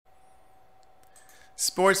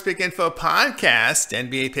Sports Pick Info Podcast,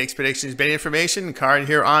 NBA picks, predictions, betting information, card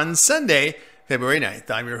here on Sunday, February 9th.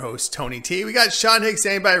 I'm your host, Tony T. We got Sean Higgs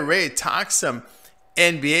standing by, ready to talk some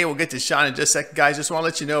NBA. We'll get to Sean in just a second, guys. Just want to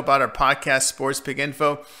let you know about our podcast, Sports Pick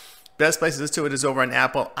Info. Best place to listen to it is over on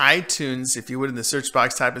Apple iTunes. If you would, in the search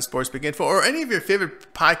box, type in Sports Pick Info, or any of your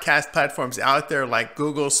favorite podcast platforms out there like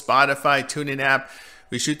Google, Spotify, TuneIn app.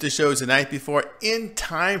 We shoot the shows the night before in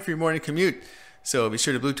time for your morning commute. So be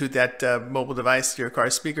sure to Bluetooth that mobile device to your car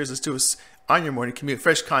speakers. Let's do us on your morning commute.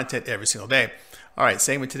 Fresh content every single day. All right,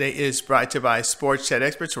 segment today is brought to you by Sports Chat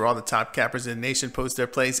Experts, where all the top cappers in the nation post their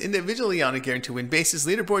plays individually on a guaranteed win basis,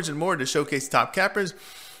 leaderboards, and more to showcase the top cappers.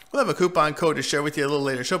 We'll have a coupon code to share with you a little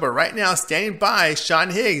later in the show. But right now, standing by, Sean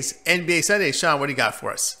Higgs, NBA Sunday. Sean, what do you got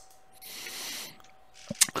for us?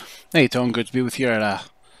 Hey, Tone. Good to be with you at a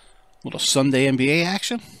little Sunday NBA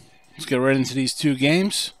action. Let's get right into these two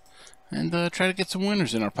games and try to get some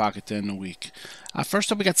winners in our pocket to end the week.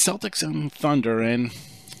 First up, we got Celtics and Thunder, and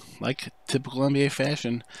like typical NBA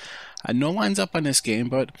fashion, no lines up on this game,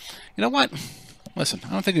 but you know what? Listen, I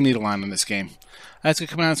don't think we need a line on this game. It's going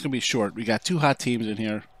to come out, it's going to be short. We got two hot teams in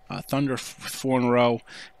here. Thunder 4 in a row,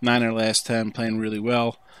 9 their last 10, playing really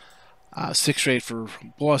well. 6 straight for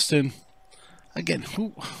Boston. Again,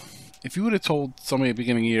 if you would have told somebody at the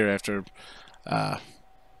beginning of the year after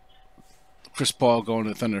Chris Paul going to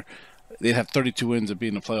the Thunder, they'd have 32 wins and be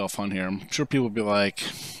in the playoff hunt here, I'm sure people would be like,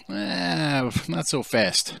 not so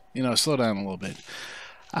fast. Slow down a little bit.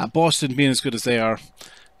 Boston being as good as they are,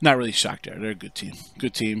 not really shocked there. They're a good team.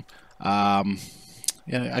 Good team. I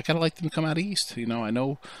kind of like them to come out east. I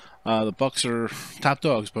know the Bucks are top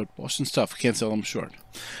dogs, but Boston's tough. We can't sell them short.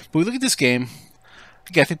 But we look at this game.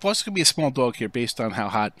 Again, I think Boston's going to be a small dog here based on how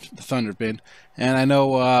hot the Thunder have been. And I know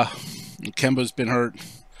Kemba's been hurt.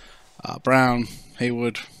 Brown,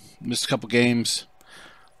 Haywood missed a couple games.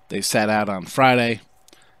 They sat out on Friday.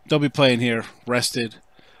 They'll be playing here, rested,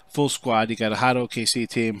 full squad. You got a hot OKC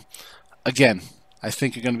team. Again, I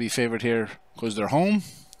think you're going to be favored here because they're home.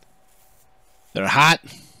 They're hot.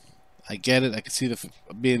 I get it. I can see the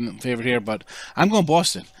being favored here, but I'm going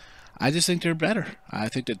Boston. I just think they're better. I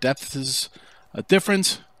think the depth is a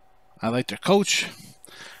difference. I like their coach.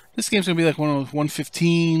 This game's going to be like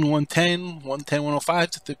 115, 110, 110, 105. I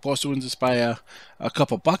think Boston wins this by a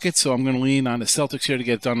couple buckets, so I'm going to lean on the Celtics here to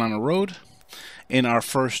get it done on the road in our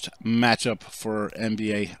first matchup for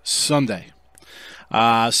NBA Sunday.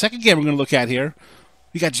 Second game we're going to look at here,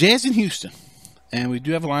 we got Jazz in Houston, and we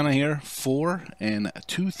do have a line on here, 4 and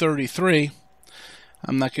 233.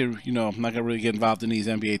 I'm not going to really get involved in these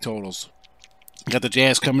NBA totals. Got the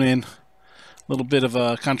Jazz coming in. A little bit of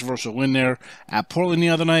a controversial win there at Portland the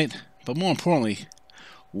other night. But more importantly,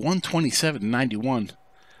 127-91.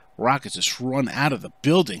 Rockets just run out of the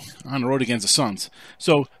building on the road against the Suns.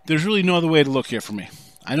 So there's really no other way to look here for me.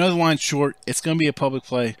 I know the line's short. It's going to be a public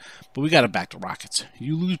play. But we got to back the Rockets.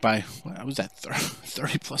 You lose by, what was that,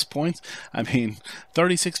 30-plus points?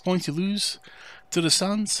 36 points you lose to the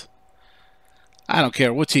Suns? I don't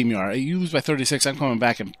care what team you are. You lose by 36, I'm coming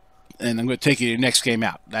back and I'm going to take you your next game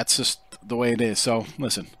out. That's just the way it is. So,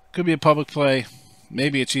 listen, could be a public play,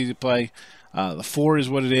 maybe a cheesy play. The 4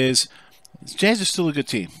 is what it is. Jazz is still a good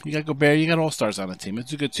team. You got Gobert, you got All-Stars on the team.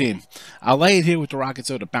 It's a good team. I'll lay it here with the Rockets,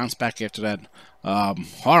 though, to bounce back after that.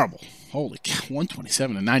 Horrible. Holy cow,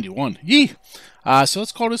 127-91. Yee! So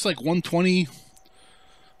let's call this like 120,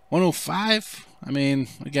 105. Again,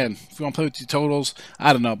 if you want to play with the totals,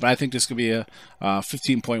 I don't know, but I think this could be a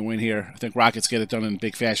 15-point win here. I think Rockets get it done in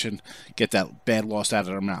big fashion, get that bad loss out of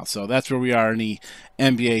their mouth. So that's where we are in the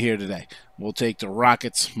NBA here today. We'll take the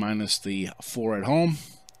Rockets minus the 4 at home.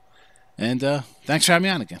 And thanks for having me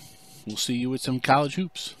on again. We'll see you with some college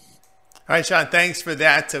hoops. All right, Sean, thanks for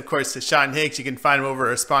that. Of course, to Sean Higgs, you can find him over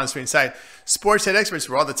our sponsoring site, Sports Chat Experts,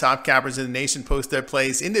 where all the top cappers in the nation post their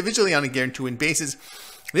plays individually on a guaranteed win basis.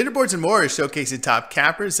 Leaderboards and more is showcasing top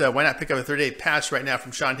cappers. Why not pick up a 30-day patch right now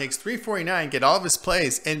from Sean Higgs, $349. Get all of his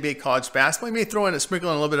plays, NBA, college basketball. You may throw in a sprinkle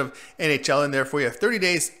and a little bit of NHL in there for you. 30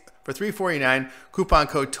 days for $349. Coupon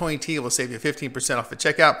code TONYT will save you 15% off the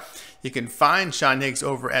checkout. You can find Sean Higgs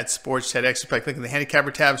over at Sports Chat Experts by clicking the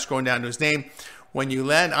handicapper tab, scrolling down to his name. When you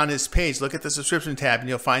land on his page, look at the subscription tab, and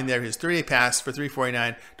you'll find there his 30-day pass for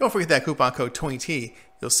 $349. Don't forget that coupon code TONYT.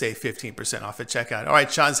 You'll save 15% off at checkout. All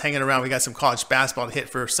right, Sean's hanging around. We got some college basketball to hit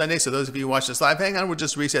for Sunday. So those of you who watch this live, hang on. We'll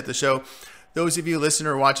just reset the show. Those of you listen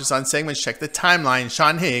or watch us on segments, check the timeline.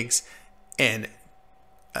 Sean Higgs,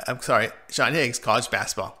 college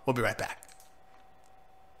basketball. We'll be right back.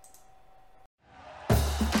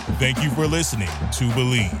 Thank you for listening to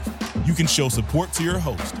Believe. You can show support to your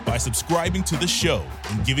host by subscribing to the show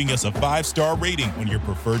and giving us a 5-star rating on your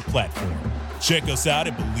preferred platform. Check us out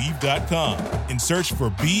at Believe.com and search for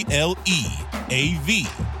BLEAV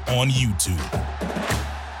on YouTube.